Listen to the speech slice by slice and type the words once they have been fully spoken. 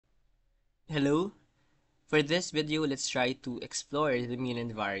Hello. For this video, let's try to explore the mean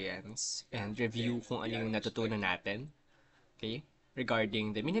and variance and review kung ano yung natutunan natin, okay,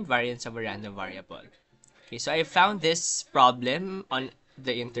 regarding the mean and variance of a random variable. Okay, so I found this problem on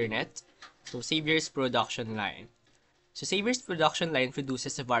the internet. So Xavier's production line. So Xavier's production line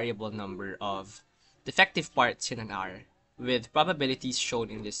produces a variable number of defective parts in an R with probabilities shown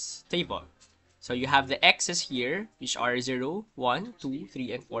in this table. So you have the x's here, which are 0, 1, 2,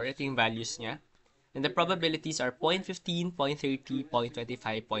 3, and 4. Ito yung values niya. And the probabilities are 0.15, 0.30,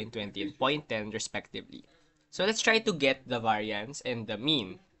 0.25, 0.20, and 0.10 respectively. So let's try to get the variance and the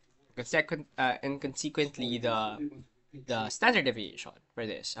mean, and consequently the standard deviation for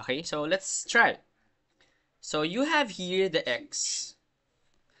this. Okay, so let's try. So you have here the x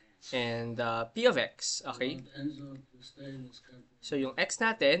and the p of x. Okay, so yung x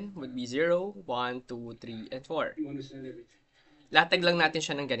natin would be 0, 1, 2, 3, and 4. Latag lang natin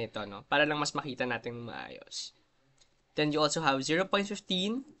siya ng ganito, no? Para lang mas makita natin maayos. Then you also have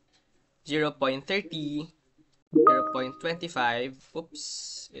 0.15, 0.30, 0.25,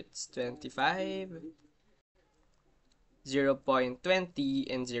 oops, it's 25, 0.20,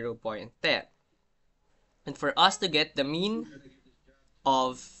 and 0.10. And for us to get the mean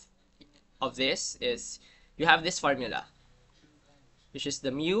of this is, you have this formula, which is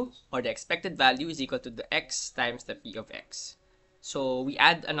the mu, or the expected value, is equal to the x times the p of x. So we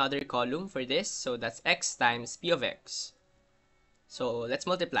add another column for this, so that's x times p of x. So let's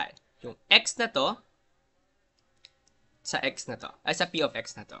multiply yung x na to sa x na to, ay sa p of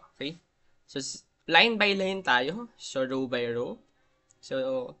x na to, okay? So line by line tayo, so row by row.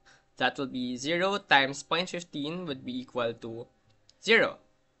 So that will be 0 times 0.15 would be equal to 0.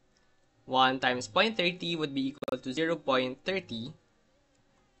 1 times 0.30 would be equal to 0.30.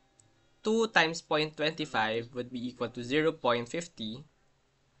 2 times 0.25 would be equal to 0.50.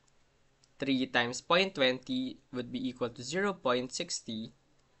 3 times 0.20 would be equal to 0.60.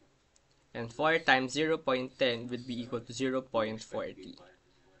 And 4 times 0.10 would be equal to 0.40.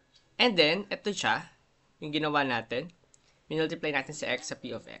 And then, ito siya, yung ginawa natin, minultiply natin sa x sa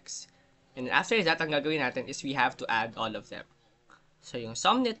p of x. And then after that, ang gagawin natin is we have to add all of them. So yung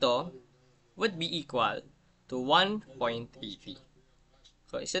sum nito would be equal to 1.80.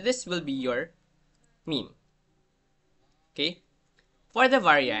 Okay, so this will be your mean. Okay? For the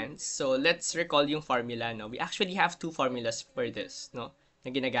variance, so let's recall yung formula, no? We actually have two formulas for this, no?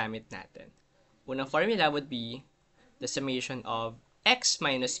 Na ginagamit natin. Unang formula would be the summation of x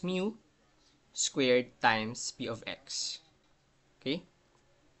minus mu squared times p of x. Okay?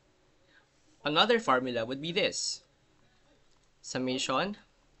 Another formula would be this. Summation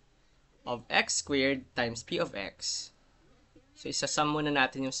of x squared times p of x. So, isasum muna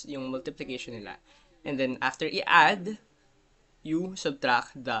natin yung multiplication nila. And then, after i-add, you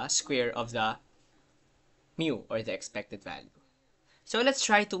subtract the square of the mu, or the expected value. So, let's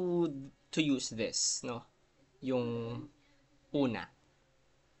try to use this, no? Yung una.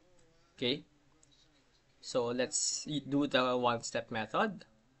 Okay? So, let's do the one-step method.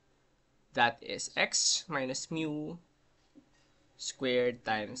 That is x minus mu squared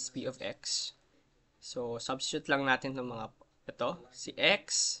times p of x. So, substitute lang natin ng mga ito, si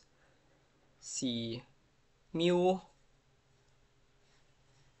x, si mu,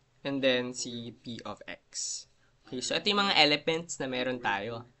 and then si p of x. Okay, so ito yung mga elements na meron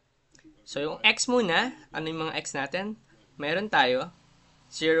tayo. So yung x muna, ano yung mga x natin? Meron tayo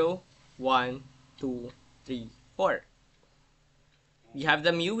 0, 1, 2, 3, 4. We have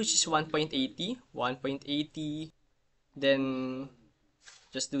the mu, which is 1.80, 1.80, then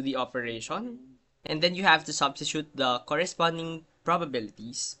just do the operation. And then you have to substitute the corresponding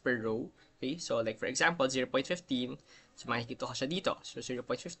probabilities per row. Okay, so like for example, 0.15, so makikita ko siya dito. So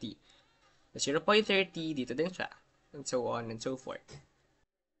 0.50. 0.30, dito din siya. And so on and so forth.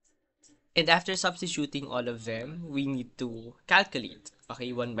 And after substituting all of them, we need to calculate,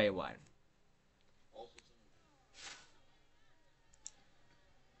 okay, one by one.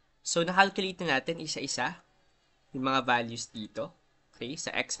 So na-calculate na natin isa-isa yung mga values dito. Okay,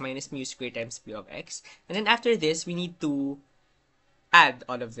 sa x minus mu squared times p of x. And then after this, we need to add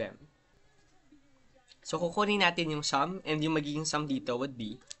all of them. So kukunin natin yung sum, and yung magiging sum dito would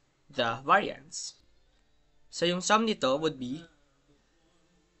be the variance. So yung sum nito would be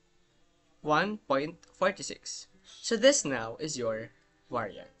 1.46. So this now is your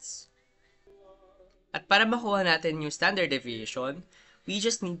variance. At para makuha natin yung standard deviation, we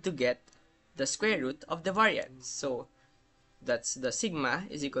just need to get the square root of the variance. So that's the sigma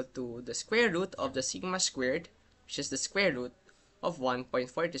is equal to the square root of the sigma squared, which is the square root of 1.46.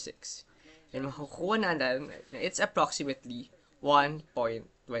 And makukuha natin, it's approximately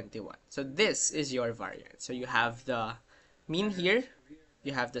 1.21. So this is your variance. So you have the mean here,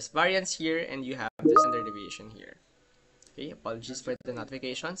 you have this variance here, and you have the standard deviation here. Okay, apologies for the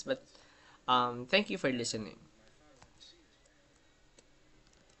notifications, but thank you for listening.